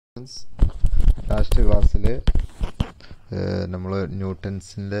Last ക്ലാസ്സിൽ നമ്മൾ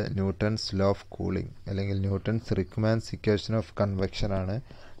Newton's law of cooling അല്ലെങ്കിൽ Newton's requirements equation of convection ആണ്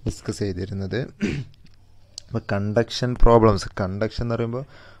ഡിസ്കസ് ചെയ്തിരുന്നത്. അപ്പോൾ കണ്ടക്ഷൻ പ്രോബ്ലംസ്, കണ്ടക്ഷൻ എന്ന് പറയുമ്പോൾ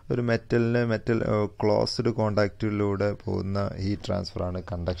ഒരു മെറ്റൽ ക്ലോസ്ഡ് കോണ്ടാക്റ്റിലൂടെ പോകുന്ന ഹീറ്റ് ട്രാൻസ്ഫറാണ്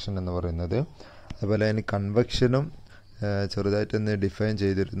കണ്ടക്ഷൻ എന്ന് പറയുന്നത്. അതുപോലെ തന്നെ കൺവെക്ഷനും ചെറുതായിട്ടൊന്ന് ഡിഫൈൻ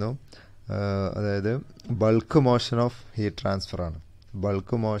ചെയ്തിരുന്നു. അതായത് bulk motion of heat ട്രാൻസ്ഫറാണ്.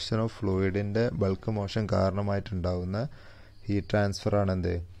 Bulk motion of ഫ്ലൂയിഡിൻ്റെ bulk motion കാരണമായിട്ടുണ്ടാകുന്ന heat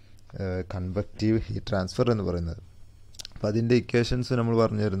ട്രാൻസ്ഫറാണ് convective heat transfer എന്ന് പറയുന്നത്. അപ്പോൾ അതിൻ്റെ ഇക്വേഷൻസ് നമ്മൾ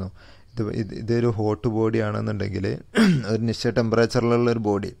പറഞ്ഞിരുന്നു. ഇതൊരു ഹോട്ട് ബോഡി ആണെന്നുണ്ടെങ്കിൽ ഒരു നിശ്ചയ ടെമ്പറേച്ചറിലുള്ള ഒരു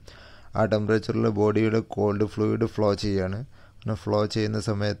ബോഡി, ആ ടെമ്പറേച്ചറിലുള്ള ബോഡിയുടെ കോൾഡ് ഫ്ലൂയിഡ് ഫ്ലോ ചെയ്യുകയാണ്. അങ്ങനെ ഫ്ലോ ചെയ്യുന്ന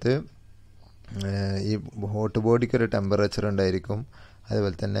സമയത്ത് ഈ ഹോട്ട് ബോഡിക്കൊരു ടെമ്പറേച്ചർ ഉണ്ടായിരിക്കും.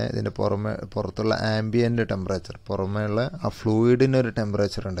 അതുപോലെ തന്നെ ഇതിൻ്റെ പുറത്തുള്ള ആംബിയൻ്റ് ടെമ്പറേച്ചർ, പുറമേയുള്ള ആ ഫ്ലൂയിഡിനൊരു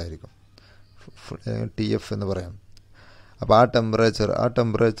ടെമ്പറേച്ചർ ഉണ്ടായിരിക്കും, TF എന്ന് പറയാം. അപ്പോൾ ആ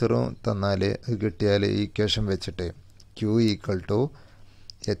ടെമ്പറേച്ചറും തന്നാൽ കിട്ടിയാൽ ഈ ഇക്വേഷൻ വെച്ചിട്ട് Q =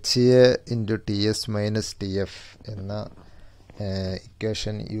 HA × TS - TF എന്ന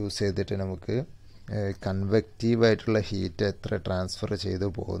ഇക്വേഷൻ യൂസ് ചെയ്തിട്ട് നമുക്ക് കൺവെക്റ്റീവായിട്ടുള്ള ഹീറ്റ് എത്ര ട്രാൻസ്ഫർ ചെയ്തു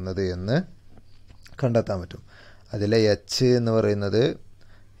പോകുന്നത് എന്ന് കണ്ടെത്താൻ പറ്റും. അതിലെ H എന്ന് പറയുന്നത്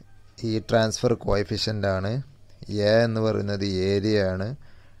ഈ ട്രാൻസ്ഫർ കോഎഫിഷ്യൻ്റ് ആണ്, A എന്ന് പറയുന്നത് ഏരിയ ആണ്,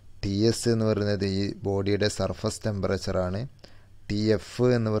 TS എന്ന് പറയുന്നത് ഈ ബോഡിയുടെ സർഫസ് ടെമ്പറേച്ചറാണ്, TF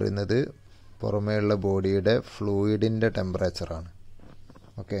എന്ന് പറയുന്നത് പുറമേയുള്ള ബോഡിയുടെ ഫ്ലൂയിഡിൻ്റെ ടെമ്പറേച്ചറാണ്.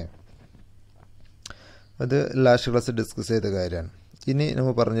 ഓക്കെ, അത് ലാസ്റ്റ് ക്ലാസ് ഡിസ്കസ് ചെയ്ത കാര്യമാണ്. ഇനി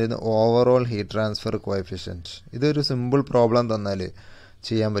നമ്മൾ പറഞ്ഞിരുന്നു ഓവറോൾ ഹീറ്റ് ട്രാൻസ്ഫർ കോഎഫിഷ്യൻറ്റ്. ഇതൊരു സിമ്പിൾ പ്രോബ്ലം തന്നാൽ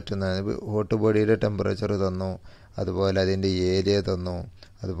ചെയ്യാൻ പറ്റുന്നതാണ്. ഹോട്ട് ബോഡിയുടെ ടെമ്പറേച്ചർ തന്നു, അതുപോലെ അതിൻ്റെ ഏരിയ തന്നു,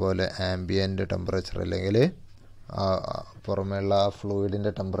 അതുപോലെ ആംബിയൻ്റ് ടെമ്പറേച്ചർ അല്ലെങ്കിൽ പുറമേയുള്ള ആ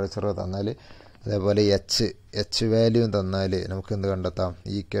ഫ്ലൂയിഡിൻ്റെ ടെമ്പറേച്ചർ തന്നാൽ, അതേപോലെ എച്ച് വാല്യൂ തന്നാൽ നമുക്ക് എന്ത് കണ്ടെത്താം?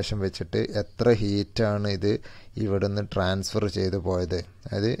 ഈ ഇക്വേഷൻ വെച്ചിട്ട് എത്ര ഹീറ്റാണ് ഇത് ഇവിടെ നിന്ന് ട്രാൻസ്ഫർ ചെയ്ത് പോയത്,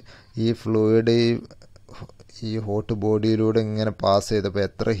 അതായത് ഈ ഫ്ലൂയിഡ് ഈ ഹോട്ട് ബോഡിയിലൂടെ ഇങ്ങനെ പാസ് ചെയ്തപ്പോൾ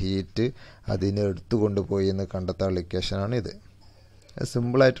എത്ര ഹീറ്റ് അതിനെ എടുത്തു കൊണ്ടുപോയി എന്ന് കണ്ടെത്താനുള്ള ഇക്വേഷനാണ് ഇത്.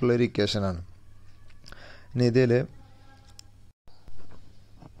 സിമ്പിളായിട്ടുള്ളൊരു ഇക്വേഷനാണ്. ഇനി ഇതിൽ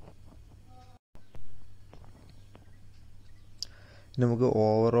നമുക്ക്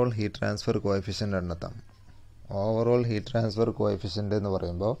ഓവറോൾ ഹീറ്റ് ട്രാൻസ്ഫർ കോഎഫിഷ്യൻ്റ് കണ്ടെത്താം. ഓവറോൾ ഹീറ്റ് ട്രാൻസ്ഫർ കോഎഫിഷ്യൻ്റ് എന്ന്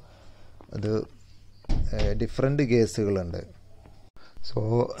പറയുമ്പോൾ അത് ഡിഫറെൻറ്റ് കേസുകളുണ്ട്.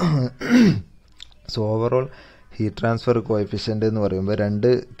 ഓവറോൾ ഹീറ്റ് ട്രാൻസ്ഫർ കോഎഫിഷ്യൻ്റ് എന്ന് പറയുമ്പോൾ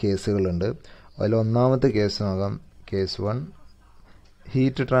 2 കേസുകളുണ്ട്. അതിൽ ഒന്നാമത്തെ കേസ് നോക്കാം. Case 1,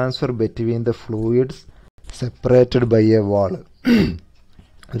 heat transfer between the fluids separated by A വാൾ.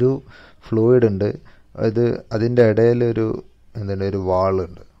 ഒരു ഫ്ലൂയിഡ് ഉണ്ട്, അതിൻ്റെ ഇടയിലൊരു ഒരു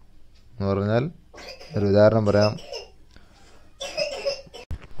വാളുണ്ട് എന്ന് പറഞ്ഞാൽ, ഒരു ഉദാഹരണം പറയാം.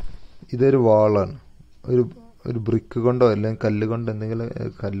 ഇതൊരു വാളാണ്, ഒരു ബ്രിക്ക് കൊണ്ടോ അല്ലെങ്കിൽ കല്ല് കൊണ്ടോ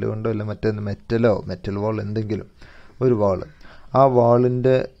അല്ലെങ്കിൽ മെറ്റൽ വാൾ എന്തെങ്കിലും ഒരു വാള്. ആ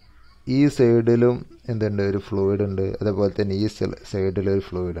വാളിൻ്റെ ഈ സൈഡിലും ഒരു ഫ്ലൂയിഡ് ഉണ്ട്, അതേപോലെ തന്നെ ഈ സൈഡിലും ഒരു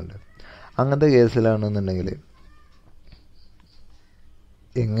ഫ്ലൂയിഡ് ഉണ്ട്. അങ്ങനത്തെ കേസിലാണെന്നുണ്ടെങ്കിൽ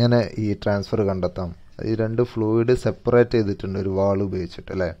എങ്ങനെ ഈ ട്രാൻസ്ഫർ കണ്ടെത്താം? ഈ 2 ഫ്ലൂയിഡ് സെപ്പറേറ്റ് ചെയ്തിട്ടുണ്ട് ഒരു വാൾ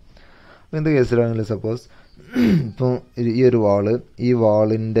ഉപയോഗിച്ചിട്ട്, അല്ലേ? അങ്ങനത്തെ കേസിലാണെങ്കിൽ സപ്പോസ് ഇപ്പോൾ ഈ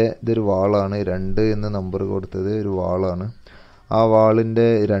വാളിൻ്റെ ഇതൊരു വാളാണ്, 2 എന്ന് നമ്പർ കൊടുത്തത് ഒരു വാളാണ്. ആ വാളിൻ്റെ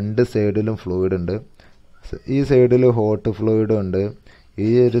 2 സൈഡിലും ഫ്ലൂയിഡ് ഉണ്ട്. ഈ സൈഡിൽ ഹോട്ട് ഫ്ലൂയിഡും ഉണ്ട്, ഈ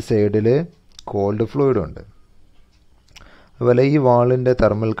ഒരു സൈഡിൽ കോൾഡ് ഫ്ലൂയിഡും ഉണ്ട്. അതുപോലെ ഈ വാളിൻ്റെ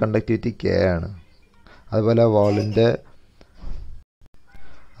തെർമൽ കണ്ടക്ടിവിറ്റി K ആണ്.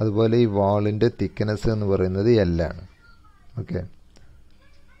 അതുപോലെ ഈ വാളിൻ്റെ തിക്നെസ് എന്ന് പറയുന്നത് L ആണ്. ഓക്കെ,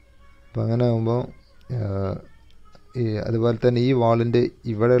 അപ്പം അങ്ങനെ ആകുമ്പോൾ അതുപോലെ തന്നെ ഈ വാളിൻ്റെ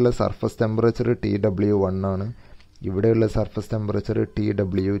ഇവിടെയുള്ള സർഫസ് ടെമ്പറേച്ചർ TW1 ആണ്, ഇവിടെയുള്ള സർഫസ് ടെമ്പറേച്ചർ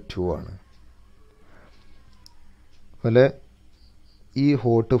TW2 ആണ്. അതുപോലെ ഈ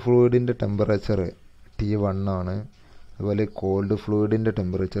ഹോട്ട് ഫ്ലൂയിഡിൻ്റെ ടെമ്പറേച്ചർ T1 ആണ്, അതുപോലെ കോൾഡ് ഫ്ലൂയിഡിൻ്റെ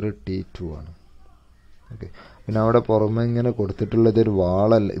ടെമ്പറേച്ചർ T2 ആണ്. ഓക്കെ, പിന്നെ അവിടെ പുറമെ ഇങ്ങനെ കൊടുത്തിട്ടുള്ളത് ഒരു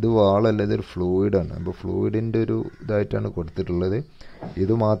വാളല്ല, ഇതൊരു ഫ്ലൂയിഡാണ്. അപ്പോൾ ഫ്ലൂയിഡിൻ്റെ ഒരു ഇതായിട്ടാണ് കൊടുത്തിട്ടുള്ളത്.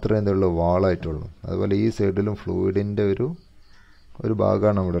 ഇത് മാത്രമേ എന്തുള്ളൂ, വാളായിട്ടുള്ളൂ. അതുപോലെ ഈ സൈഡിലും ഫ്ലൂയിഡിൻ്റെ ഒരു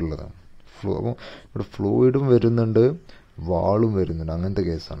ഭാഗമാണ് ഇവിടെ ഉള്ളത്. അപ്പോൾ ഇവിടെ ഫ്ലൂയിഡും വരുന്നുണ്ട്, വാളും വരുന്നുണ്ട്. അങ്ങനത്തെ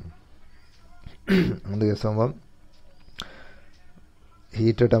കേസാണ്. അങ്ങനത്തെ കേസാകുമ്പം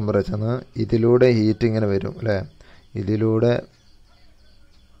ഹീറ്റ് ടെമ്പറേച്ചർ ഇതിലൂടെ ഹീറ്റ് ഇങ്ങനെ വരും, അല്ലേ? ഇതിലൂടെ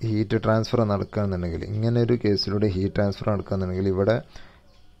ഹീറ്റ് ട്രാൻസ്ഫർ നടക്കുകയാണെന്നുണ്ടെങ്കിൽ, ഇങ്ങനെ ഒരു കേസിലൂടെ ഹീറ്റ് ട്രാൻസ്ഫർ നടക്കുകയാണെന്നുണ്ടെങ്കിൽ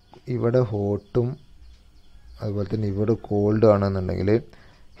ഇവിടെ ഹോട്ടും അതുപോലെ തന്നെ ഇവിടെ കോൾഡ് ആണെന്നുണ്ടെങ്കിൽ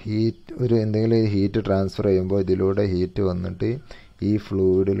ഒരു എന്തെങ്കിലും ഹീറ്റ് ട്രാൻസ്ഫർ ചെയ്യുമ്പോൾ ഇതിലൂടെ ഹീറ്റ് വന്നിട്ട് ഈ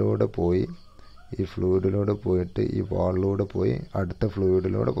ഫ്ലൂയിഡിലൂടെ പോയിട്ട് ഈ വാളിലൂടെ പോയി അടുത്ത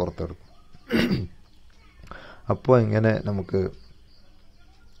ഫ്ലൂയിഡിലൂടെ പുറത്തെടുക്കും. അപ്പോൾ ഇങ്ങനെ നമുക്ക്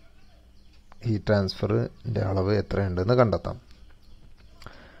ഹീറ്റ് ട്രാൻസ്ഫറിൻ്റെ അളവ് എത്രയുണ്ടെന്ന് കണ്ടെത്താം.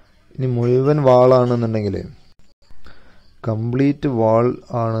 ഇനി മുഴുവൻ വാളാണെന്നുണ്ടെങ്കിൽ, കംപ്ലീറ്റ് വാൾ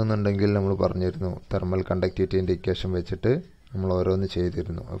ആണെന്നുണ്ടെങ്കിൽ നമ്മൾ പറഞ്ഞിരുന്നു തെർമൽ കണ്ടക്ടിവിറ്റീൻ്റെ ഇക്വേഷൻ വെച്ചിട്ട് നമ്മൾ ഓരോന്ന്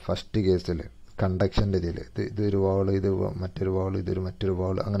ചെയ്തിരുന്നു. ഫസ്റ്റ് കേസിൽ കണ്ടക്ഷൻ്റെ ഇതൊരു വാൾ, ഇത് മറ്റൊരു വാൾ, ഇതൊരു മറ്റൊരു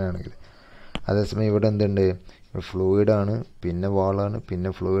വാൾ, അങ്ങനെയാണെങ്കിൽ. അതേസമയം ഇവിടെ എന്തുണ്ട്, ഫ്ലൂയിഡാണ്, പിന്നെ വാളാണ്, പിന്നെ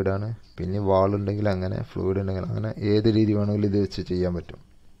ഫ്ലൂയിഡാണ്, പിന്നെ വാളുണ്ടെങ്കിൽ അങ്ങനെ, ഫ്ലൂയിഡ് ഉണ്ടെങ്കിൽ അങ്ങനെ, ഏത് രീതി വേണമെങ്കിലും ഇത് വെച്ച് ചെയ്യാൻ പറ്റും.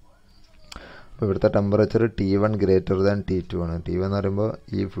 അപ്പോൾ ഇവിടുത്തെ temperature T1 greater than T2 ആണ്. T1 എന്ന് പറയുമ്പോൾ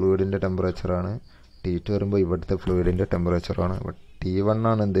ഈ ഫ്ലൂയിഡിൻ്റെ ടെമ്പറേച്ചറാണ്, T2 പറയുമ്പോൾ ഇവിടുത്തെ ഫ്ലൂയിഡിൻ്റെ ടെമ്പറേച്ചറാണ്. T1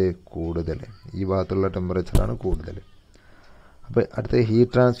 ആണ് എന്ത് കൂടുതൽ, ഈ ഭാഗത്തുള്ള ടെമ്പറേച്ചറാണ് കൂടുതൽ. അപ്പോൾ അടുത്ത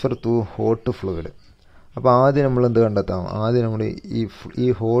heat transfer to hot fluid. അപ്പോൾ ആദ്യം നമ്മൾ എന്ത് കണ്ടെത്താം, ആദ്യം നമ്മൾ ഈ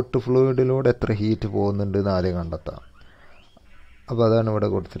ഹോട്ട് ഫ്ലൂയിഡിലൂടെ എത്ര ഹീറ്റ് പോകുന്നുണ്ട് എന്ന് ആദ്യം കണ്ടെത്താം. അപ്പോൾ അതാണ് ഇവിടെ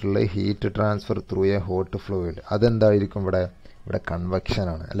കൊടുത്തിട്ടുള്ളത്, heat transfer through A hot fluid. അതെന്തായിരിക്കും ഇവിടെ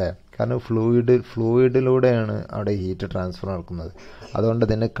കൺവെക്ഷനാണ് അല്ലേ, കാരണം ഫ്ലൂയിഡിലൂടെയാണ് അവിടെ ഹീറ്റ് ട്രാൻസ്ഫർ നടക്കുന്നത്, അതുകൊണ്ട്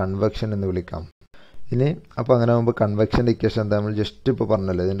തന്നെ കൺവെക്ഷൻ എന്ന് വിളിക്കാം. ഇനി അപ്പോൾ അങ്ങനെ ആകുമ്പോൾ കൺവെക്ഷൻ്റെ ഇക്വേഷൻ എന്താ, നമ്മൾ ജസ്റ്റ് ഇപ്പോൾ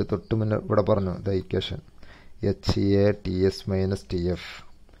പറഞ്ഞല്ലോ, ഇതിൻ്റെ തൊട്ട് മുന്നേ ഇവിടെ പറഞ്ഞു the equation HATS - TF.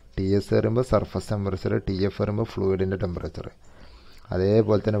 TS പറയുമ്പോൾ സർഫസ് ടെമ്പറേച്ചർ, TF പറയുമ്പോൾ ഫ്ലൂയിഡിൻ്റെ ടെമ്പറേച്ചർ.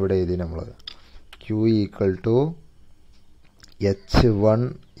 അതേപോലെ തന്നെ ഇവിടെ എഴുതി നമ്മൾ Q =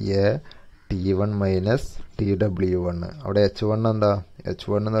 H1A T1 - TW1. അവിടെ H1 എന്താ,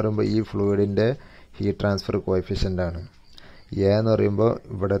 H1 എന്ന് പറയുമ്പോൾ ഈ ഫ്ലൂയിഡിൻ്റെ ഹീറ്റ് ട്രാൻസ്ഫർ കോഎഫിഷ്യൻ്റ് ആണ്. A എന്ന് പറയുമ്പോൾ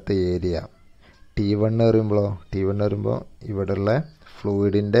ഇവിടുത്തെ ഏരിയ. T1 എന്ന് പറയുമ്പോൾ ഇവിടെയുള്ള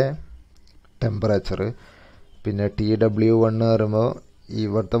ഫ്ലൂയിഡിൻ്റെ ടെമ്പറേച്ചർ. പിന്നെ TW1 എന്ന് പറയുമ്പോൾ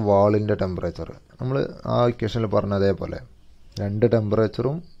ഇവിടുത്തെ വാളിൻ്റെ ടെമ്പറേച്ചർ. നമ്മൾ ആ ഇക്വേഷനിൽ പറഞ്ഞ അതേപോലെ രണ്ട്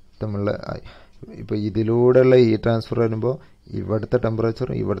ടെമ്പറേച്ചറും തമ്മിലുള്ള, ഇപ്പോൾ ഇതിലൂടെയുള്ള ഹീറ്റ് ട്രാൻസ്ഫർ വരുമ്പോൾ ഇവിടുത്തെ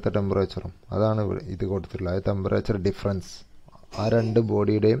ടെമ്പറേച്ചറും അതാണ് ഇത് കൊടുത്തിട്ടുള്ളത്. അത് ടെമ്പറേച്ചർ ഡിഫറൻസ്, ആ രണ്ട്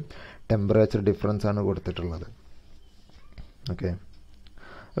ബോഡിയുടെയും ടെമ്പറേച്ചർ ഡിഫറൻസ് ആണ് കൊടുത്തിട്ടുള്ളത്. ഓക്കെ,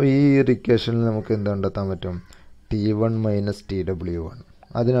 അപ്പോൾ ഈ ഒരു ഇക്വേഷനിൽ നമുക്ക് എന്ത് കണ്ടെത്താൻ പറ്റും, T1 - TW1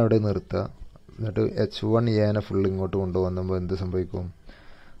 അതിനവിടെ നിർത്തുക. എന്നിട്ട് H1A ഫുൾ ഇങ്ങോട്ട് കൊണ്ടുവന്നുമ്പോൾ എന്ത് സംഭവിക്കും,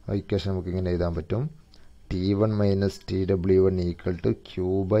 ആ ഇക്വേഷൻ നമുക്ക് ഇങ്ങനെ എഴുതാൻ പറ്റും, T1 - TW1 =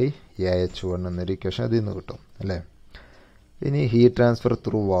 Q/AH1 എന്നൊരു ഇക്വേഷൻ അതിൽ നിന്ന് കിട്ടും അല്ലേ. ഇനി ഹീറ്റ് ട്രാൻസ്ഫർ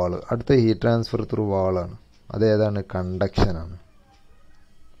ത്രൂ വാൾ, അടുത്ത ഹീറ്റ് ട്രാൻസ്ഫർ ത്രൂ വാളാണ്. അതേതാണ്, കണ്ടക്ഷനാണ്.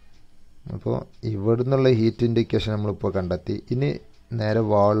 അപ്പോൾ ഇവിടെ നിന്നുള്ള ഹീറ്റിൻ്റെ ഇക്വേഷൻ നമ്മളിപ്പോൾ കണ്ടെത്തി. ഇനി നേരെ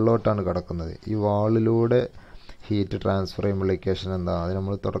വാളിലോട്ടാണ് കിടക്കുന്നത്. ഈ വാളിലൂടെ ഹീറ്റ് ട്രാൻസ്ഫർ ചെയ്യുമ്പോൾ ഇക്വേഷൻ എന്താ, അത്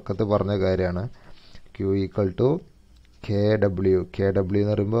നമ്മൾ തുടക്കത്തിൽ പറഞ്ഞ കാര്യമാണ്. Q = KW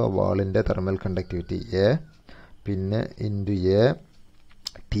എന്ന് പറയുമ്പോൾ വാളിൻ്റെ തെർമൽ കണ്ടക്ടിവിറ്റി A, പിന്നെ into A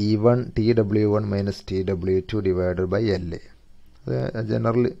TW1 - TW2 / LA. അത്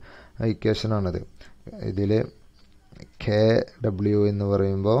ജനറൽ ഇക്വേഷനാണത്. ഇതിൽ KW എന്ന്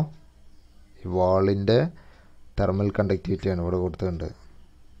പറയുമ്പോൾ ഈ വാളിൻ്റെ തെർമൽ കണ്ടക്ടിവിറ്റിയാണ് ഇവിടെ കൊടുത്തിട്ടുണ്ട്.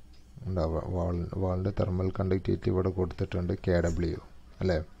 വാളിൻ്റെ തെർമൽ കണ്ടക്ടിവിറ്റി ഇവിടെ കൊടുത്തിട്ടുണ്ട് KW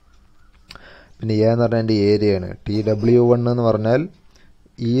അല്ലേ. പിന്നെ A എന്ന് പറഞ്ഞാൽ എൻ്റെ ഏരിയയാണ്. TW1 എന്ന് പറഞ്ഞാൽ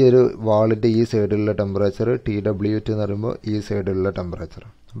ഈ ഒരു വാളിൻ്റെ ഈ സൈഡിലുള്ള ടെമ്പറേച്ചർ, TW2 എന്ന് പറയുമ്പോൾ ഈ സൈഡിലുള്ള ടെമ്പറേച്ചർ.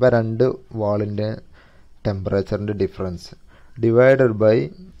 അപ്പോൾ രണ്ട് വാളിൻ്റെ ടെമ്പറേച്ചറിൻ്റെ difference divided by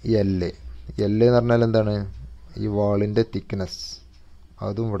LA. LA എന്ന് പറഞ്ഞാൽ എന്താണ്, ഈ വാളിൻ്റെ തിക്നെസ്,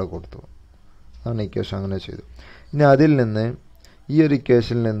 അതും ഇവിടെ കൊടുത്തു. അതാണ് ഇക്വേഷൻ, അങ്ങനെ ചെയ്തു. ഇനി അതിൽ നിന്ന് ഈ ഒരു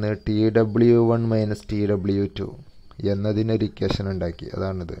ഇക്വേഷനിൽ നിന്ന് TW1 - TW2 എന്നതിനൊരു ഇക്വേഷൻ ഉണ്ടാക്കി,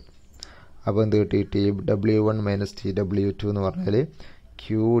 അതാണിത്. അപ്പോൾ എന്ത് കിട്ടി, TW1 - TW2 എന്ന് പറഞ്ഞാൽ Q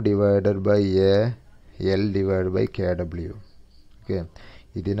 /A L / KW. Okay,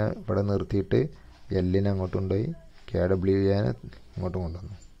 ഇതിനെ ഇവിടെ നിർത്തിയിട്ട് Lനെ അങ്ങോട്ട് കൊണ്ടുപോയി KWനെ ഇങ്ങോട്ട്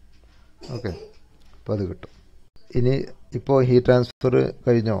കൊണ്ടുവന്നു. ഓക്കെ, അപ്പോൾ അത് കിട്ടും. ഇനി ഇപ്പോൾ ഹീറ്റ് ട്രാൻസ്ഫർ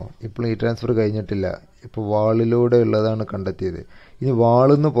കഴിഞ്ഞോ, ഇപ്പോൾ ഹീറ്റ് ട്രാൻസ്ഫർ കഴിഞ്ഞിട്ടില്ല. ഇപ്പോൾ വാളിലൂടെ ഉള്ളതാണ് കണ്ടെത്തിയത്. ഇനി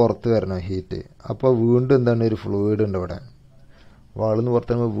വാളിൽ നിന്ന് പുറത്ത് വരണം ഹീറ്റ്. അപ്പോൾ വീണ്ടും എന്താണ്, ഒരു ഫ്ലൂയിഡ് ഉണ്ട് ഇവിടെ. വാളിൽ നിന്ന്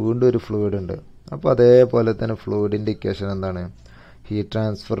പുറത്ത് വരുമ്പോൾ വീണ്ടും ഒരു ഫ്ലൂയിഡ് ഉണ്ട്. അപ്പോൾ അതേപോലെ തന്നെ ഫ്ലൂയിഡിൻ്റെ ഇക്വേഷൻ എന്താണ്, heat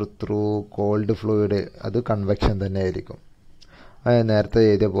transfer through called fluid, അത് കൺവെക്ഷൻ തന്നെ ആയിരിക്കും. നേരത്തെ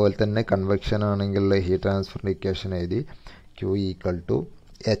എഴുതിയ പോലെ തന്നെ കൺവെക്ഷൻ ആണെങ്കിൽ ഹീറ്റ് ട്രാൻസ്ഫറിൻ്റെ ഇക്വേഷൻ എഴുതി Q =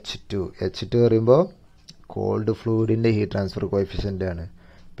 H2 പറയുമ്പോൾ കോൾഡ് ഫ്ലൂയിഡിൻ്റെ ഹീറ്റ് ട്രാൻസ്ഫർ കോഎഫിഷ്യൻ്റ് ആണ്.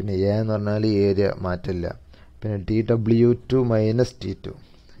 പിന്നെ A എന്ന് പറഞ്ഞാൽ ഏരിയ മാറ്റില്ല. പിന്നെ TW2 - T2,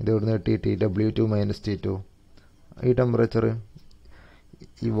 ഇത് ഇവിടുന്ന് കിട്ടി TW2 - T2. ഈ ടെമ്പറേച്ചർ,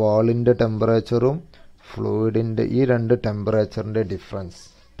 ഈ വാളിൻ്റെ ടെമ്പറേച്ചറും ഫ്ലൂയിഡിൻ്റെ ഈ രണ്ട് ടെമ്പറേച്ചറിൻ്റെ ഡിഫറൻസ്,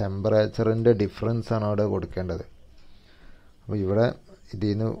 ടെമ്പറേച്ചറിൻ്റെ ഡിഫറൻസ് ആണ് അവിടെ കൊടുക്കേണ്ടത്. അപ്പോൾ ഇവിടെ ഇതിൽ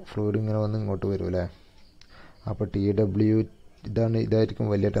നിന്ന് ഫ്ലൂയിഡ് ഇങ്ങനെ വന്ന് ഇങ്ങോട്ട് വരും അല്ലേ. അപ്പോൾ TW ഇതായിരിക്കും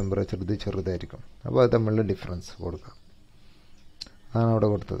വലിയ ടെമ്പറേച്ചർ, ഇത് ചെറുതായിരിക്കും. അപ്പോൾ അത് തമ്മിലുള്ള ഡിഫറൻസ് കൊടുക്കാം. അതാണ് അവിടെ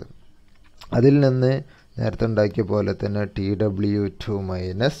കൊടുത്തത്. അതിൽ നിന്ന് നേരത്തെ ഉണ്ടാക്കിയ പോലെ തന്നെ TW2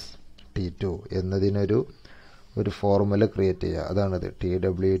 minus T2 എന്നതിനൊരു formula create ചെയ്യുക. അതാണത്.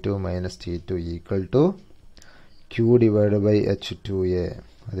 TW2 minus T2 equal to Q divide by H2A.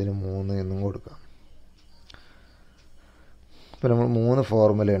 അതിന് 3 എന്നും കൊടുക്കാം. അപ്പോൾ നമ്മൾ 3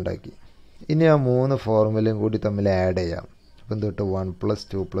 ഫോർമുല ഉണ്ടാക്കി. ഇനി ആ 3 ഫോർമുലയും കൂടി തമ്മിൽ ആഡ് ചെയ്യാം. അപ്പം എന്ത് കിട്ടും? 1 +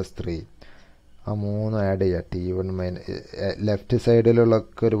 2 + 3. ആ 3 ആഡ് ചെയ്യുക. T1 മൈനസ് ലെഫ്റ്റ്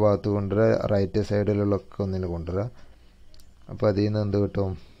സൈഡിലുള്ളൊക്കെ ഒരു ഭാഗത്ത് കൊണ്ടുവരിക, റൈറ്റ് സൈഡിലുള്ളൊക്കെ ഒന്നിന് കൊണ്ടുവരിക. അപ്പോൾ അതിൽ നിന്ന് എന്ത്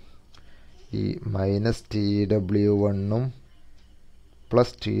കിട്ടും? ഈ minus TW1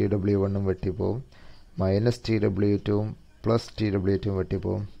 plus TW1 വെട്ടിപ്പോവും, minus TW2 plus TW2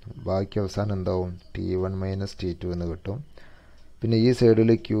 വെട്ടിപ്പോവും. ബാക്കി അവസാനം എന്താവും? T1 മൈനസ് T2 എന്ന് കിട്ടും. പിന്നെ ഈ സൈഡിൽ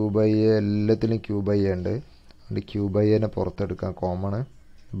Q/A, എല്ലാത്തിലും Q/A ഉണ്ട്. അതുകൊണ്ട് Q/Aനെ പുറത്തെടുക്കാൻ കോമണ്,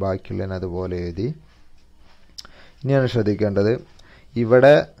 ബാക്കിയുള്ളതിന് അതുപോലെ എഴുതി. ഇനിയാണ് ശ്രദ്ധിക്കേണ്ടത്,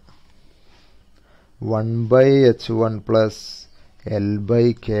 ഇവിടെ 1/H1 plus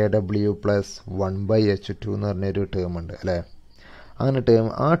L/KW plus 1/H2 എന്ന് പറഞ്ഞൊരു ടേം ഉണ്ട് അല്ലേ. അങ്ങനെ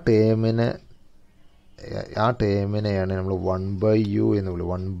ആ ടേമിനെയാണ് നമ്മൾ 1/U എന്ന്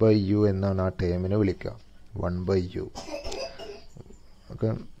വിളിക്കുക. 1/U എന്നാണ് ആ ടേമിനെ വിളിക്കുക. 1/U. ഓക്കെ.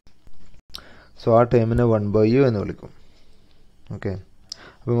 സോ ആ ടേമിനെ 1/U എന്ന് വിളിക്കും. ഓക്കെ.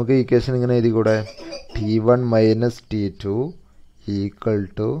 അപ്പോൾ നമുക്ക് ഈക്വേഷൻ ഇങ്ങനെ എഴുതി കൂടെ? T1 minus T2 equal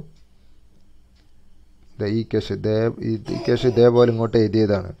to equation ഇതേപോലെ ഇങ്ങോട്ട്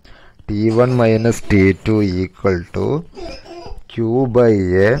എഴുതിയതാണ്. T1 minus T2 equal to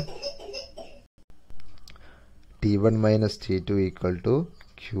Q/A. T1 minus T2 equal to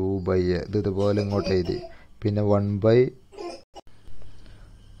Q/A. ഇതുപോലെ ഇങ്ങോട്ട് എഴുതി. പിന്നെ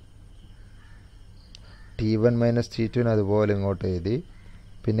T1 മൈനസ് T2 അതുപോലെ ഇങ്ങോട്ട് എഴുതി.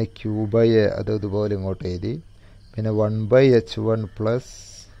 പിന്നെ Q/A അത് ഇതുപോലെ ഇങ്ങോട്ട് എഴുതി. പിന്നെ 1/H1 പ്ലസ്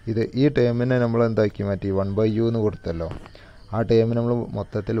ഈ ടേമിനെ നമ്മൾ എന്താക്കി മാറ്റി? 1/U എന്ന് കൊടുത്തല്ലോ. ആ ടേമിന് നമ്മൾ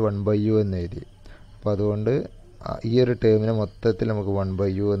മൊത്തത്തിൽ 1/U എന്ന് എഴുതി. അപ്പോൾ അതുകൊണ്ട് ഈ ഒരു ടേമിനെ മൊത്തത്തിൽ നമുക്ക്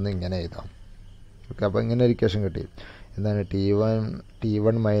 1/U എന്ന് ഇങ്ങനെ എഴുതാം. ഓക്കെ. അപ്പോൾ ഇങ്ങനെ ഒരു ഇക്വേഷൻ കിട്ടി. എന്താണ്?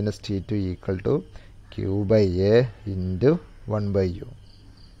 T1 minus T2 equal to Q/A into 1/U.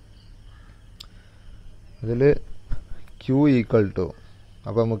 അതിൽ Q ഈക്വൽ ടു,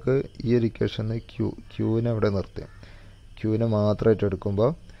 അപ്പോൾ നമുക്ക് ഈ ഒരു ഇക്വേഷന് Qനെ അവിടെ നിർത്തി. Qനെ മാത്രമായിട്ട്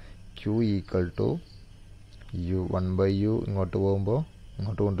എടുക്കുമ്പോൾ Q ഈക്വൽ ടു 1/U ഇങ്ങോട്ട് പോകുമ്പോൾ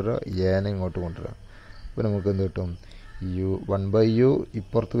ഇങ്ങോട്ട് കൊണ്ടുവരിക, Aനെ ഇങ്ങോട്ട് കൊണ്ടുവരിക. അപ്പോൾ നമുക്ക് എന്ത് കിട്ടും? 1/U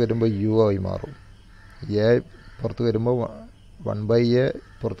ഇപ്പുറത്ത് വരുമ്പോൾ U ആയി മാറും. A പുറത്ത് വരുമ്പോൾ 1/A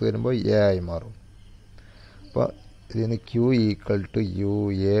പുറത്ത് വരുമ്പോൾ A ആയി മാറും. അപ്പോൾ ഇതിന് Q equal to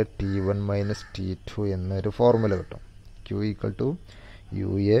UA T1 minus T2 എന്നൊരു ഫോർമുല കിട്ടും. Q equal to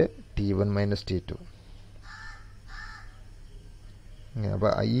UA T1 minus T2.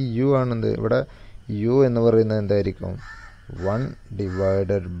 അപ്പോൾ ഈ U ആണെന്ത്? ഇവിടെ U എന്ന് പറയുന്നത് എന്തായിരിക്കും? 1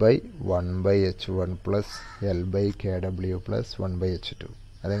 divided by 1/H1 plus L/KW plus 1/H2.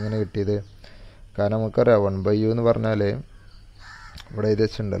 അതെങ്ങനെ കിട്ടിയത്? കാരണം നമുക്കറിയാം 1/U എന്ന് പറഞ്ഞാൽ ഇവിടെ ഇത്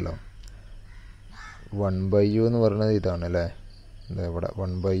വെച്ചിട്ടുണ്ടല്ലോ. 1/U എന്ന് പറയുന്നത് ഇതാണ് അല്ലേ. എന്താ ഇവിടെ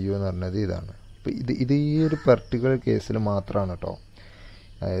 1/U എന്ന് പറഞ്ഞത് ഇതാണ്. അപ്പോൾ ഇത് ഈ ഒരു പർട്ടിക്കുലർ കേസിൽ മാത്രമാണ് കേട്ടോ.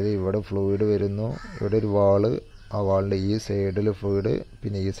 അതായത് ഇവിടെ ഫ്ലൂയിഡ് വരുന്നു, ഇവിടെ ഒരു വാള്, ആ വാളിൻ്റെ ഈ സൈഡിൽ ഫ്ലൂയിഡ്,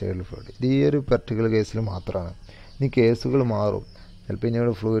 പിന്നെ ഈ സൈഡിൽ ഫ്ലൂയിഡ്. ഇത് ഈ ഒരു പർട്ടിക്കുലർ കേസിൽ മാത്രമാണ്. ഇനി കേസുകൾ മാറും. ചിലപ്പോൾ ഇനി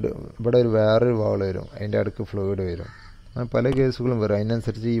ഇവിടെ ഒരു വേറൊരു വാൾ വരും, അതിൻ്റെ അടുക്ക് ഫ്ലൂയിഡ് വരും. അങ്ങനെ പല കേസുകളും വരും.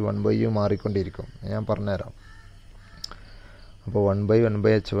 അതിനനുസരിച്ച് ഈ 1/U മാറിക്കൊണ്ടിരിക്കും. ഞാൻ പറഞ്ഞുതരാം. അപ്പോൾ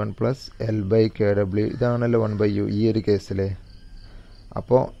 1/H1 പ്ലസ് L/KW ഇതാണല്ലോ 1/U ഈ ഒരു കേസിൽ.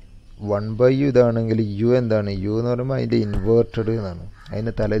 അപ്പോൾ 1/U ഇതാണെങ്കിൽ U എന്താണ്? U എന്ന് പറയുമ്പോൾ അതിൻ്റെ ഇൻവേർട്ടഡ് എന്നാണ്.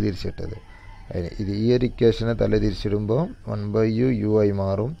 അതിനെ തല തിരിച്ചിട്ടത്. ഈ ഒരു ഇക്വേഷനെ തല തിരിച്ചിടുമ്പോൾ 1/U U ആയി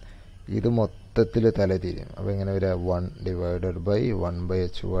മാറും. ഇത് മൊത്തത്തിൽ തല തിരിയും. അപ്പോൾ എങ്ങനെ വരിക? 1 divided by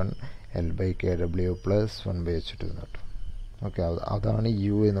 1/H1 L/KW plus 1/H2 എന്ന് കിട്ടും. ഓക്കെ. അതാണ്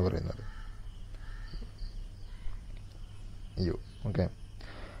U എന്ന് പറയുന്നത്. U. ഓക്കെ.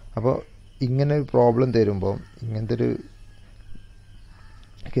 അപ്പോൾ ഇങ്ങനെ ഒരു പ്രോബ്ലം തരുമ്പോൾ ഇങ്ങനത്തെ ഒരു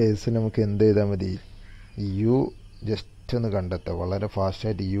കേസിൽ നമുക്ക് എന്ത് ചെയ്താൽ മതി? U ജസ്റ്റ് ഒന്ന് കണ്ടെത്താം. വളരെ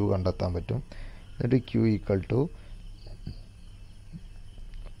ഫാസ്റ്റായിട്ട് U കണ്ടെത്താൻ പറ്റും. എന്നിട്ട് Q ഈക്വൽ ടു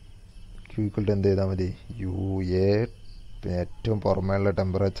എന്ത് ചെയ്താൽ മതി? UA ഏറ്റവും പുറമേയുള്ള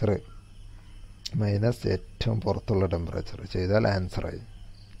ടെമ്പറേച്ചർ മൈനസ് ഏറ്റവും പുറത്തുള്ള ടെമ്പറേച്ചർ ചെയ്താൽ ആൻസറായി.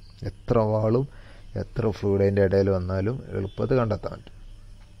 എത്ര വാളും എത്ര ഫ്ലൂയിഡിൻ്റെ ഇടയിൽ വന്നാലും എളുപ്പത്തിൽ കണ്ടെത്താൻ പറ്റും.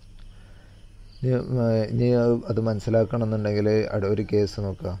 ഇനി അത് മനസ്സിലാക്കണമെന്നുണ്ടെങ്കിൽ ഒരു കേസ്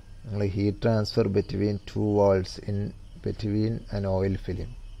നോക്കുക. നിങ്ങൾ heat transfer between two walls in between an oil film.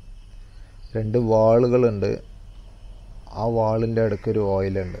 രണ്ട് വാളുകളുണ്ട്, ആ വാളിൻ്റെ അടുക്കൊരു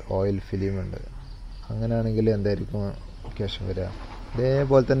ഓയിൽ ഫിലിം ഉണ്ട്. അങ്ങനെയാണെങ്കിൽ എന്തായിരിക്കും ഇക്വേഷൻ വരിക?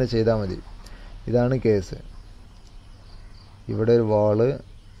 ഇതേപോലെ തന്നെ ചെയ്താൽ മതി. ഇതാണ് കേസ്. ഇവിടെ ഒരു വാള്,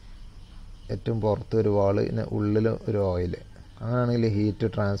 ഏറ്റവും പുറത്ത് ഒരു വാള്, പിന്നെ ഉള്ളിൽ ഒരു ഓയിൽ. അങ്ങനെയാണെങ്കിൽ ഹീറ്റ്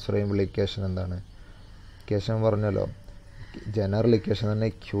ട്രാൻസ്ഫർ ചെയ്യുമ്പോൾ ഇക്വേഷൻ എന്താണ്? ഇക്വേഷൻ പറഞ്ഞല്ലോ, ജനറൽ ഇക്വേഷൻ തന്നെ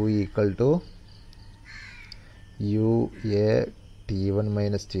Q = UA T1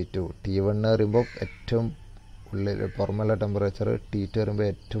 - T2. T1 എന്ന് പറയുമ്പോൾ ഏറ്റവും ഉള്ളിൽ പുറമുള്ള ടെമ്പറേച്ചർ, T2 പറയുമ്പോൾ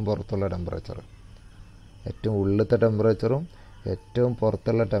ഏറ്റവും പുറത്തുള്ള ടെമ്പറേച്ചർ. ഏറ്റവും ഉള്ളിലത്തെ ടെമ്പറേച്ചറും ഏറ്റവും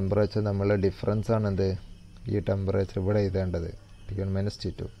പുറത്തുള്ള ടെമ്പറേച്ചർ തമ്മിലുള്ള ഡിഫറൻസ് ആണ് എന്ത്? ഈ ടെമ്പറേച്ചർ ഇവിടെ എഴുതേണ്ടത് T1 -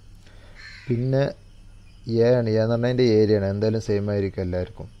 T2. പിന്നെ എ ആണ്. എ എന്ന് പറഞ്ഞാൽ അതിൻ്റെ ഏരിയയാണ്, എന്തായാലും സെയിം ആയിരിക്കും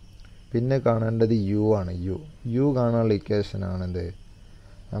എല്ലാവർക്കും. പിന്നെ കാണേണ്ടത് U ആണ്. യു കാണാനുള്ള ഇക്വേഷൻ ആണെന്ത്?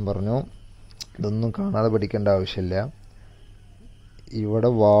 ഞാൻ പറഞ്ഞു, ഇതൊന്നും കാണാതെ പഠിക്കേണ്ട ആവശ്യമില്ല. ഇവിടെ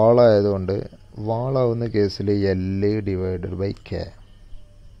വാളായതുകൊണ്ട് വാളാവുന്ന കേസിൽ L/K.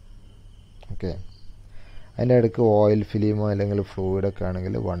 ഓക്കെ. അതിൻ്റെ ഇടയ്ക്ക് ഓയിൽ ഫിലിമോ അല്ലെങ്കിൽ ഫ്ലൂയിഡൊക്കെ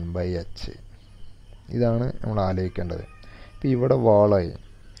ആണെങ്കിൽ 1/H. ഇതാണ് നമ്മൾ ആലോചിക്കേണ്ടത്. ഇപ്പോൾ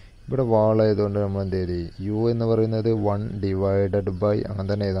ഇവിടെ വാളായതുകൊണ്ട് നമ്മൾ എന്ത് ചെയ്തു? U എന്ന് പറയുന്നത് 1/, അങ്ങനെ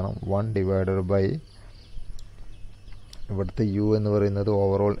തന്നെ എഴുതണം, 1/, ഇവിടുത്തെ U എന്ന് പറയുന്നത്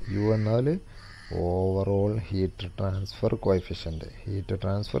ഓവറോൾ. U എന്നാൽ ഓവറോൾ ഹീറ്റ് ട്രാൻസ്ഫർ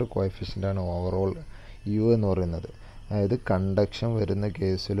കോഎഫിഷ്യൻ്റ് ആണ് ഓവറോൾ U എന്ന് പറയുന്നത്. അതായത് കണ്ടക്ഷൻ വരുന്ന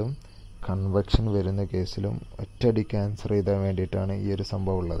കേസിലും കൺവെക്ഷൻ വരുന്ന കേസിലും ഒറ്റയടിക്ക് ആൻസർ ചെയ്താൻ വേണ്ടിയിട്ടാണ് ഈ ഒരു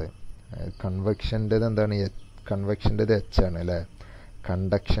സംഭവം ഉള്ളത്. കൺവെക്ഷൻ്റേത് എന്താണ്? കൺവെക്ഷൻ്റേത് H ആണ് അല്ലേ,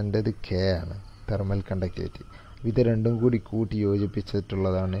 കണ്ടക്ഷൻ്റേത് K ആണ്, തെർമൽ കണ്ടക്ടിവിറ്റി. ഇത് രണ്ടും കൂടി കൂട്ടി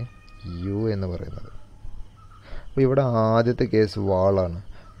യോജിപ്പിച്ചിട്ടുള്ളതാണ് U എന്ന് പറയുന്നത്. അപ്പോൾ ഇവിടെ ആദ്യത്തെ കേസ്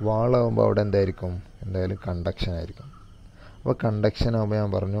വാളാകുമ്പോൾ അവിടെ എന്തായിരിക്കും? എന്തായാലും കണ്ടക്ഷൻ ആയിരിക്കും. അപ്പോൾ കണ്ടക്ഷൻ ആകുമ്പോൾ ഞാൻ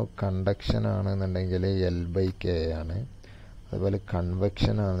പറഞ്ഞു, കണ്ടക്ഷൻ ആണെന്നുണ്ടെങ്കിൽ L/K ആണ്. അതുപോലെ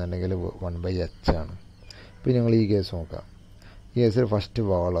കൺവെക്ഷൻ ആണെന്നുണ്ടെങ്കിൽ 1/H ആണ്. ഇപ്പോൾ ഞങ്ങൾ ഈ കേസ് നോക്കാം. ഈ കേസിൽ ഫസ്റ്റ്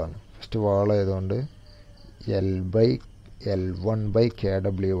വാളായതുകൊണ്ട്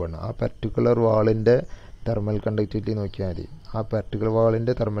L/K/W1. ആ പർട്ടിക്കുലർ വാളിൻ്റെ തെർമൽ കണ്ടക്ടിവിറ്റി നോക്കിയാൽ മതി. ആ പർട്ടിക്കുലർ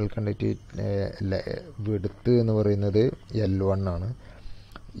വാളിൻ്റെ തെർമൽ കണ്ടക്ടിവിറ്റി വിഡ്ത്ത് എന്ന് പറയുന്നത് L1 ആണ്.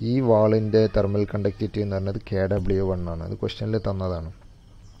 ഈ വാളിൻ്റെ തെർമൽ കണ്ടക്ടിവിറ്റി എന്ന് പറയുന്നത് Kw1 ആണ്. അത് ക്വസ്റ്റ്യനിൽ തന്നതാണ്.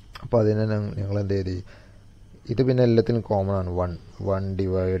 അപ്പോൾ അതിനെ ഞങ്ങൾ എന്ത് ചെയ്ത്, ഇത് പിന്നെ എല്ലാത്തിനും കോമൺ ആണ്, 1/,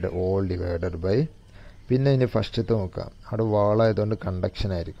 പിന്നെ ഇനി ഫസ്റ്റത്തെ നോക്കാം. അവിടെ വാളായതുകൊണ്ട് കണ്ടക്ഷൻ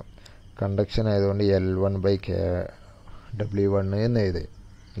ആയിരിക്കും. കണ്ടക്ഷൻ ആയതുകൊണ്ട് L1/Kw1 എന്ന് എഴുതി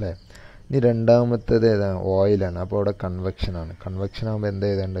അല്ലേ. ഇനി രണ്ടാമത്തേത് ഏതാണ്? ഓയിലാണ്. അപ്പോൾ അവിടെ കൺവെക്ഷൻ ആണ്. കൺവെക്ഷൻ ആകുമ്പോൾ എന്താ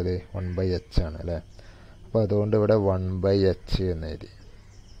എഴുതേണ്ടത്? 1/H ആണ് അല്ലേ. അപ്പോൾ അതുകൊണ്ട് ഇവിടെ 1/H എന്ന് എഴുതി.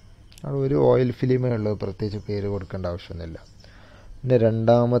 അവിടെ ഒരു ഓയിൽ ഫിലിമേ ഉള്ളൂ, പ്രത്യേകിച്ച് പേര് കൊടുക്കേണ്ട ആവശ്യമൊന്നുമില്ല. പിന്നെ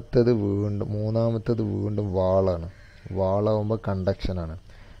മൂന്നാമത്തേത് വീണ്ടും വാളാണ്. വാളാകുമ്പോൾ കണ്ടക്ഷനാണ്.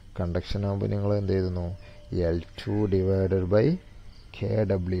 കണ്ടക്ഷൻ ആകുമ്പോൾ നിങ്ങൾ എന്ത് എഴുതുന്നു?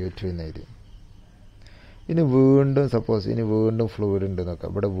 L2/Kw2 എന്ന് എഴുതി. ഇനി വീണ്ടും സപ്പോസ് വീണ്ടും ഫ്ലൂയിഡ് ഉണ്ട് നോക്കാം.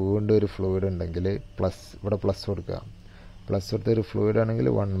 ഇവിടെ വീണ്ടും ഒരു ഫ്ലൂയിഡ് ഉണ്ടെങ്കിൽ ഇവിടെ പ്ലസ് കൊടുക്കുക. പ്ലസ് കൊടുത്ത ഒരു ഫ്ലൂയിഡ് ആണെങ്കിൽ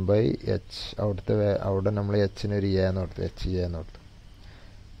 1/H. അവിടെ നമ്മൾ Hന് ഒരു എന്ന് കൊടുത്തു, HA എന്ന് കൊടുത്തു.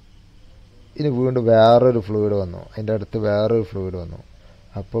 ഇനി വീണ്ടും വേറൊരു ഫ്ലൂയിഡ് വന്നു, അതിൻ്റെ അടുത്ത് വേറൊരു ഫ്ലൂയിഡ് വന്നു.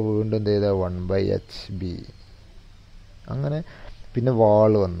 അപ്പോൾ വീണ്ടും എന്ത് ചെയ്താൽ 1/HB. അങ്ങനെ പിന്നെ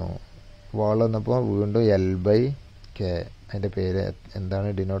വാൾ വന്നപ്പോൾ വീണ്ടും L/K. അതിൻ്റെ പേര് എന്താണ്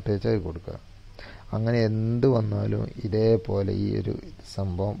ഡിനോട്ട് വെച്ചാൽ കൊടുക്കുക. അങ്ങനെ എന്ത് വന്നാലും ഇതേപോലെ ഈ ഒരു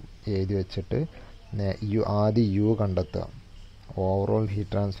സംഭവം എഴുതി വെച്ചിട്ട് ആദ്യം U കണ്ടെത്തുക, ഓവറോൾ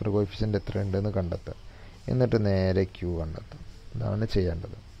ഹീറ്റ് ട്രാൻസ്ഫർ കോഎഫിഷ്യൻ്റ് എത്ര ഉണ്ടെന്ന് കണ്ടെത്തുക, എന്നിട്ട് നേരെ Q കണ്ടെത്തുക. ഇതാണ്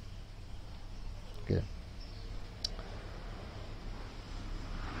ചെയ്യേണ്ടത്. ഓക്കെ.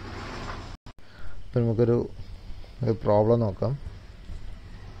 ഇപ്പം നമുക്കൊരു പ്രോബ്ലം നോക്കാം.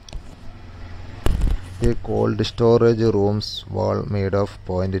 A cold storage room's wall made of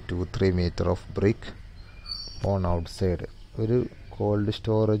 0.23 meter of brick on outside. ഒരു കോൾഡ്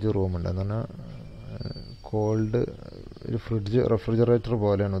സ്റ്റോറേജ് റൂം ഉണ്ട്. എന്ന് പറഞ്ഞാൽ കോൾഡ് ഒരു റെഫ്രിജറേറ്റർ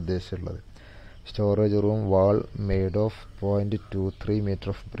പോലെയാണ് ഉദ്ദേശിച്ചിട്ടുള്ളത്. Storage room wall made of 0.23 metre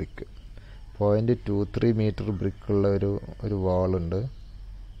of brick. 0.23 metre ബ്രിക്കുള്ള ഒരു വാളുണ്ട്.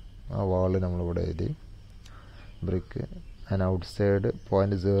 ആ വാള് നമ്മളിവിടെ എഴുതി brick. And outside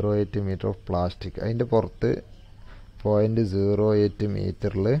 0.08 metre of plastic. അതിൻ്റെ പുറത്ത് 0.08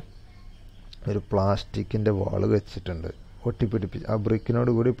 മീറ്ററിൽ ഒരു പ്ലാസ്റ്റിക്കിൻ്റെ വാള് വെച്ചിട്ടുണ്ട്, ആ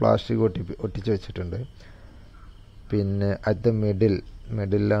ബ്രിക്കിനോട് കൂടി പ്ലാസ്റ്റിക് ഒട്ടിച്ച് വെച്ചിട്ടുണ്ട്. പിന്നെ അറ്റ് ദ മിഡിൽ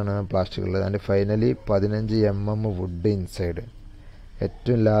മിഡിലാണ് പ്ലാസ്റ്റിക് ഉള്ളത്. And finally 15 mm would inside.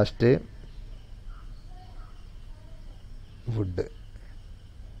 ഏറ്റവും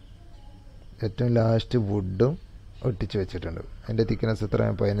ലാസ്റ്റ് വുഡും ഒട്ടിച്ച് വെച്ചിട്ടുണ്ട്. അതിൻ്റെ തിക്നെസ് എത്ര?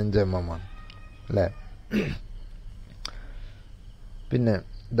 15 mm ആണ് അല്ലേ? പിന്നെ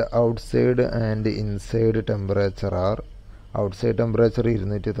the outside and inside temperature R, outside temperature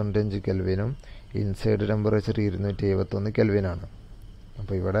 295 കെൽവിനും inside temperature 271 കെൽവിനാണ്.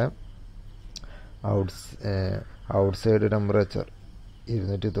 അപ്പോൾ ഇവിടെ ഔട്ട്സൈഡ് ടെമ്പറേച്ചർ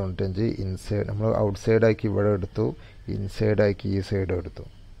 295, ഇൻസൈഡ് നമ്മൾ ഔട്ട്സൈഡാക്കി ഇവിടെ എടുത്തു, ഇൻസൈഡാക്കി ഈ സൈഡ് എടുത്തു.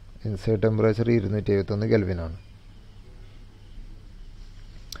 Inside temperature 271 കെൽവിനാണ്.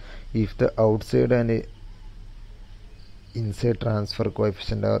 If the outside and inside transfer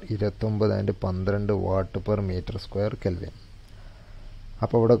coefficient R 29 and 12 Watt/m², kelvin.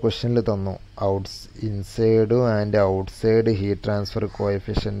 അപ്പോൾ ഇവിടെ ക്വസ്റ്റ്യനിൽ തന്നു ഇൻസൈഡും and outside heat transfer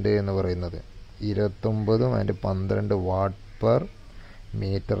coefficient എന്ന് പറയുന്നത് 29 ആൻഡ് 12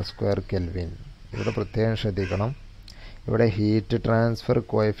 Watt/m², കെൽവിൻ. ഇവിടെ പ്രത്യേകം ശ്രദ്ധിക്കണം, ഇവിടെ ഹീറ്റ് ട്രാൻസ്ഫർ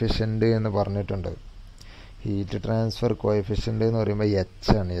കോഎഫിഷ്യൻ്റ് എന്ന് പറഞ്ഞിട്ടുണ്ട്. ഹീറ്റ് ട്രാൻസ്ഫർ കോഎഫിഷ്യൻ്റ് എന്ന് പറയുമ്പോൾ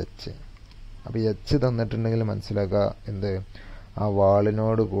എച്ച് ആണ്. അപ്പോൾ എച്ച് തന്നിട്ടുണ്ടെങ്കിൽ മനസ്സിലാക്കുക എന്ത്, ആ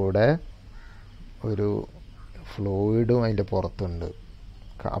വാളിനോട് കൂടെ ഒരു ഫ്ലൂയിഡും അതിൻ്റെ പുറത്തുണ്ട്.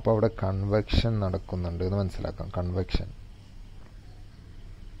 അപ്പോൾ അവിടെ കൺവെക്ഷൻ നടക്കുന്നുണ്ട് എന്ന് മനസ്സിലാക്കാം. കൺവെക്ഷൻ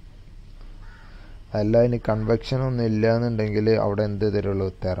അല്ല, ഇനി കൺവെക്ഷൻ ഒന്നും ഇല്ല എന്നുണ്ടെങ്കിൽ അവിടെ എന്ത് തരുള്ളൂ?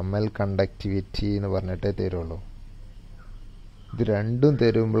 തെർമൽ കണ്ടക്ടിവിറ്റി എന്ന് പറഞ്ഞിട്ടേ തരുള്ളൂ. ഇത് രണ്ടും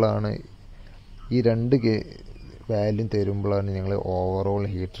തരുമ്പോഴാണ്, ഈ രണ്ട് വാല്യൂ തരുമ്പോഴാണ് നിങ്ങൾ ഓവറോൾ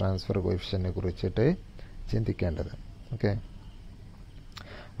ഹീറ്റ് ട്രാൻസ്ഫർ കോഎഫിഷ്യൻറ്റിനെ കുറിച്ചിട്ട് ചിന്തിക്കേണ്ടത്. ഓക്കെ.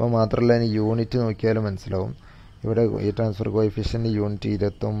 അപ്പോൾ മാത്രമല്ല ഇനി യൂണിറ്റ് നോക്കിയാലും മനസ്സിലാവും. ഇവിടെ heat transfer coefficient unit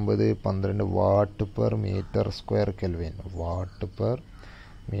 29, 12 Watt/m², kelvin.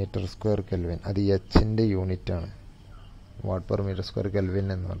 Watt/m², kelvin. അത് എച്ചിൻ്റെ യൂണിറ്റാണ്. Watt/m², കെൽവിൻ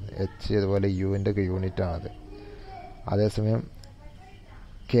എന്ന് പറഞ്ഞത് എച്ച്, അതുപോലെ യുവിൻ്റെ ഒക്കെ യൂണിറ്റാണത്. അതേസമയം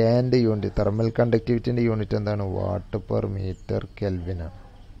കെൻ്റെ യൂണിറ്റ്, തെർമൽ കണ്ടക്ടിവിറ്റിൻ്റെ യൂണിറ്റ് എന്താണ്? Watt/m², കെൽവിനാണ്.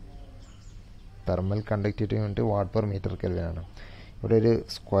 Thermal conductivity unit Watt/m², കെൽവിനാണ്. ഇവിടെ ഒരു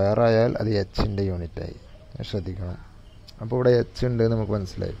സ്ക്വയർ ആയാൽ അത് എച്ചിൻ്റെ യൂണിറ്റായി, ശ്രദ്ധിക്കണം. അപ്പോൾ ഇവിടെ എച്ച് ഉണ്ട് നമുക്ക്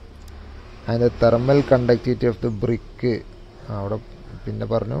മനസ്സിലായി. അതിൻ്റെ thermal conductivity of the brick അവിടെ പിന്നെ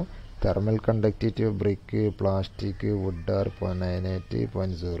പറഞ്ഞു. Thermal conductivity of brick, plastic, would R 0.98,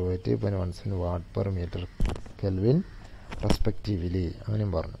 0.08, 0.17 Watt/m², kelvin respectively.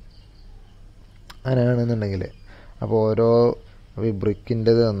 അങ്ങനെയും പറഞ്ഞു. അങ്ങനെയാണെന്നുണ്ടെങ്കിൽ അപ്പോൾ ഓരോ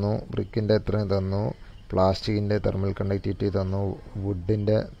ബ്രിക്കിൻ്റെത് തന്നു, ബ്രിക്കിൻ്റെ എത്രയും തന്നു, പ്ലാസ്റ്റിക്കിൻ്റെ തെർമൽ കണ്ടക്ടിവിറ്റി തന്നു,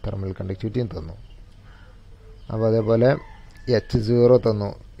 വുഡിൻ്റെ തെർമൽ കണ്ടക്ടിവിറ്റിയും തന്നു. അപ്പോൾ അതേപോലെ H0 തന്നു.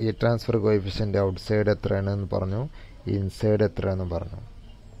 ഈ ട്രാൻസ്ഫർ കോഎഫിഷ്യൻ്റ് ഔട്ട്സൈഡ് എത്രയാണെന്ന് പറഞ്ഞു, ഇൻസൈഡ് എത്രയാണെന്ന് പറഞ്ഞു.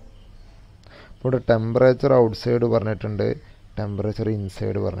 അപ്പോൾ ഇവിടെ ടെമ്പറേച്ചർ ഔട്ട്സൈഡ് പറഞ്ഞിട്ടുണ്ട്, ടെമ്പറേച്ചർ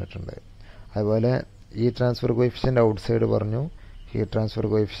ഇൻസൈഡ് പറഞ്ഞിട്ടുണ്ട്. അതുപോലെ ഈ ട്രാൻസ്ഫർ കോഎഫിഷ്യൻ്റ് ഔട്ട്സൈഡ് പറഞ്ഞു, ഹീറ്റ് ട്രാൻസ്ഫർ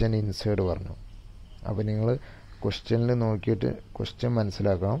കോഎഫിഷ്യൻ്റ് ഇൻസൈഡ് പറഞ്ഞു. അപ്പോൾ നിങ്ങൾ ക്വസ്റ്റ്യനിൽ നോക്കിയിട്ട് ക്വസ്റ്റ്യൻ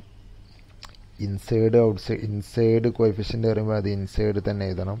മനസ്സിലാക്കണം. ഇൻസൈഡ് കോഎഫിഷ്യൻ്റ് പറയുമ്പോൾ അത് ഇൻസൈഡ് തന്നെ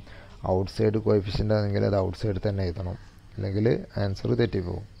എഴുതണം. ഔട്ട്സൈഡ് കോഎഫിഷ്യൻ്റ് ആണെങ്കിൽ അത് ഔട്ട്സൈഡ് തന്നെ എഴുതണം, അല്ലെങ്കിൽ ആൻസർ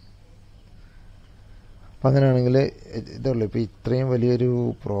തെറ്റിപ്പോവും. അപ്പം അങ്ങനെയാണെങ്കിൽ ഇതുള്ളൂ. ഇപ്പോൾ ഇത്രയും വലിയൊരു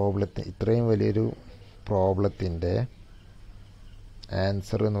പ്രോബ്ലത്തിൻ്റെ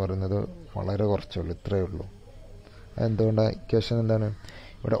ആൻസർ എന്ന് പറയുന്നത് വളരെ കുറച്ചുള്ളൂ, ഇത്രയേ ഉള്ളൂ. എന്തുകൊണ്ടാണ്? ഇക്വേഷൻ എന്താണ്?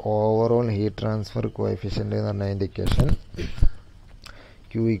 ഇവിടെ ഓവറോൾ ഹീറ്റ് ട്രാൻസ്ഫർ കോഎഫിഷ്യൻ്റ് എന്ന് പറഞ്ഞാൽ അതിൻ്റെ equation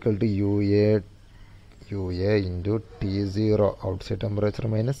Q = UA into T0 outside temperature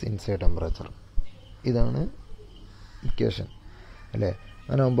minus inside temperature. ഇതാണ് ഇക്വേഷൻ അല്ലേ?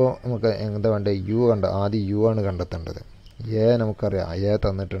 അങ്ങനെ ആകുമ്പോൾ നമുക്ക് എന്താ വേണ്ടത്? ആദ്യം യു ആണ് കണ്ടെത്തേണ്ടത്. എ നമുക്കറിയാം, എ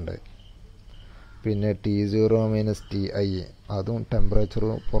തന്നിട്ടുണ്ട്. പിന്നെ T0 മൈനസ് TI, അതും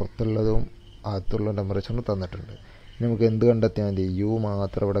ടെമ്പറേച്ചറും പുറത്തുള്ളതും അകത്തുള്ള ടെമ്പറേച്ചറും തന്നിട്ടുണ്ട്. ഇനി നമുക്ക് എന്ത് കണ്ടെത്തിയാൽ മതി? യു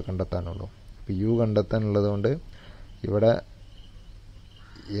മാത്രമേ ഇവിടെ കണ്ടെത്താനുള്ളൂ. അപ്പോൾ യു കണ്ടെത്താനുള്ളത് കൊണ്ട് ഇവിടെ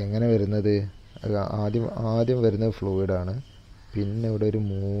എങ്ങനെ വരുന്നത്? ആദ്യം വരുന്നത് ഫ്ലൂയിഡാണ്. പിന്നെ ഇവിടെ ഒരു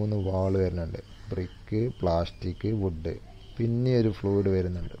 3 വാൾ വരുന്നുണ്ട്, ബ്രിക്ക്, പ്ലാസ്റ്റിക്, വുഡ്. പിന്നെ ഒരു ഫ്ലൂയിഡ്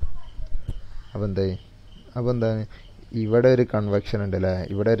വരുന്നുണ്ട്. അപ്പോൾ എന്താണ്? ഇവിടെ ഒരു കൺവെക്ഷൻ ഉണ്ട് അല്ലേ?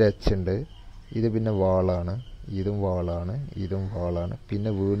 ഇവിടെ ഒരു എച്ച് ഉണ്ട്. ഇത് പിന്നെ വാളാണ്, ഇതും വാളാണ്, ഇതും വാളാണ്. പിന്നെ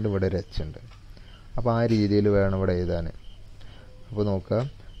വീണ്ടും ഇവിടെ ഒരു എച്ച് ഉണ്ട്. അപ്പോൾ ആ രീതിയിൽ വേണം ഇവിടെ എഴുതാൻ. അപ്പോൾ നോക്കുക,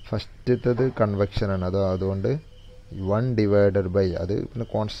 ഫസ്റ്റത്തേത് കൺവെക്ഷനാണ്. അതുകൊണ്ട് 1/, അത് പിന്നെ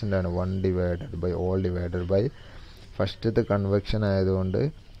കോൺസ്റ്റൻ്റ് ആണ്. 1/all/, ഫസ്റ്റത്തെ കൺവെക്ഷൻ ആയതുകൊണ്ട്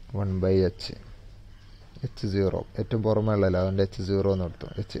 1/h, H0 ഏറ്റവും പുറമേ ഉള്ളതല്ല, അതുകൊണ്ട് H0 എന്ന് എടുത്തു,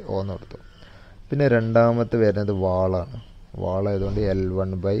 HO എന്ന് എടുത്തു. പിന്നെ രണ്ടാമത്തെ വരുന്നത് വാളാണ്. വാളായതുകൊണ്ട്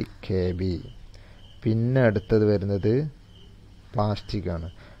L1/KB. പിന്നെ അടുത്തത് വരുന്നത് പ്ലാസ്റ്റിക് ആണ്,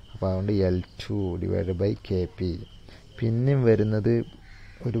 അപ്പോൾ അതുകൊണ്ട് L2/KP. പിന്നെയും വരുന്നത്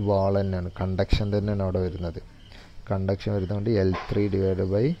ഒരു വാൾ തന്നെയാണ്, കണ്ടക്ഷൻ തന്നെയാണ് അവിടെ വരുന്നത്. കണ്ടക്ഷൻ വരുന്നതുകൊണ്ട്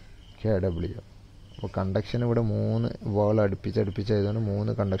L3/KW. അപ്പോൾ കണ്ടക്ഷൻ ഇവിടെ 3 വാൾ അടുപ്പിച്ചായതുകൊണ്ട്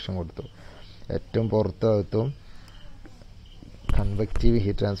 3 കണ്ടക്ഷൻ കൊടുത്തു. ഏറ്റവും പുറത്തകത്തും കൺവെക്റ്റീവ്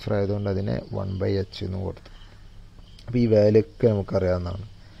ഹീറ്റ് ട്രാൻസ്ഫർ ആയതുകൊണ്ട് അതിനെ 1/H എന്ന് കൊടുത്തു. അപ്പോൾ ഈ വാല്യൂ ഒക്കെ നമുക്കറിയാവുന്നതാണ്.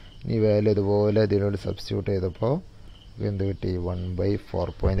 ഈ വാല്യൂ ഇതുപോലെ ഇതിനോട് സബ്സ്റ്റിറ്റ്യൂട്ട് ചെയ്തപ്പോൾ എന്ത് കിട്ടി?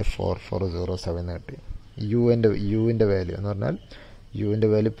 1/4.4407 കിട്ടി. യുവിൻ്റെ വാല്യൂ എന്ന് പറഞ്ഞാൽ യുവിൻ്റെ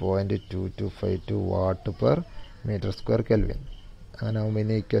വാല്യൂ 0.2252 Watt/m²Kelvin. അങ്ങനെ ആകുമ്പോൾ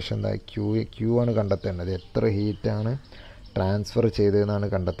ഇനി ഇക്വേഷൻ എന്താ? ക്യൂ ആണ് കണ്ടെത്തേണ്ടത്. എത്ര ഹീറ്റാണ് ട്രാൻസ്ഫർ ചെയ്തതെന്നാണ്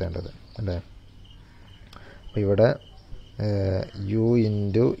കണ്ടെത്തേണ്ടത് അല്ലേ. അപ്പോൾ ഇവിടെ U ×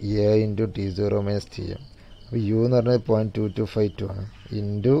 A × T0 - Tm. അപ്പോൾ യു എന്ന് പറഞ്ഞത് 0.2252 ആണ്,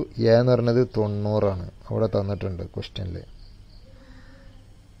 ഇൻറ്റു എ എന്ന് പറഞ്ഞത് 90 ആണ്. അവിടെ തന്നിട്ടുണ്ട് ക്വസ്റ്റ്യനിൽ,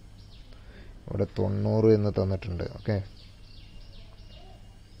 ഇവിടെ 90 എന്ന് തന്നിട്ടുണ്ട്. ഓക്കെ,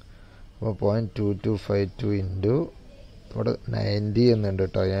 അപ്പോൾ 0.2252 ഇൻറ്റു ഇവിടെ 90 എന്നുണ്ട്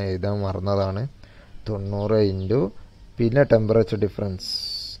കേട്ടോ, ഞാൻ എഴുതാൻ മറന്നതാണ്. 90 ഇൻറ്റു പിന്നെ ടെമ്പറേച്ചർ ഡിഫറൻസ്.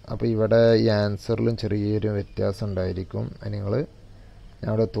 അപ്പോൾ ഇവിടെ ഈ ആൻസറിലും ചെറിയൊരു വ്യത്യാസം ഉണ്ടായിരിക്കും. നിങ്ങൾ ഞാൻ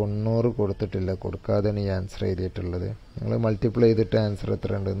അവിടെ 90 കൊടുത്തിട്ടില്ല, കൊടുക്കാതെയാണ് ഈ ആൻസർ എഴുതിയിട്ടുള്ളത്. നിങ്ങൾ മൾട്ടിപ്ലൈ ചെയ്തിട്ട് ആൻസർ എത്ര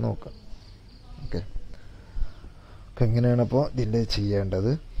ഉണ്ടെന്ന് നോക്കാം. ഓക്കെ, അപ്പോൾ എങ്ങനെയാണ് അപ്പോൾ ഇതിൻ്റെ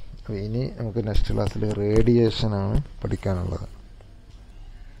ചെയ്യേണ്ടത്? അപ്പോൾ ഇനി നമുക്ക് നെക്സ്റ്റ് ക്ലാസ്സിൽ റേഡിയേഷനാണ് പഠിക്കാനുള്ളത്.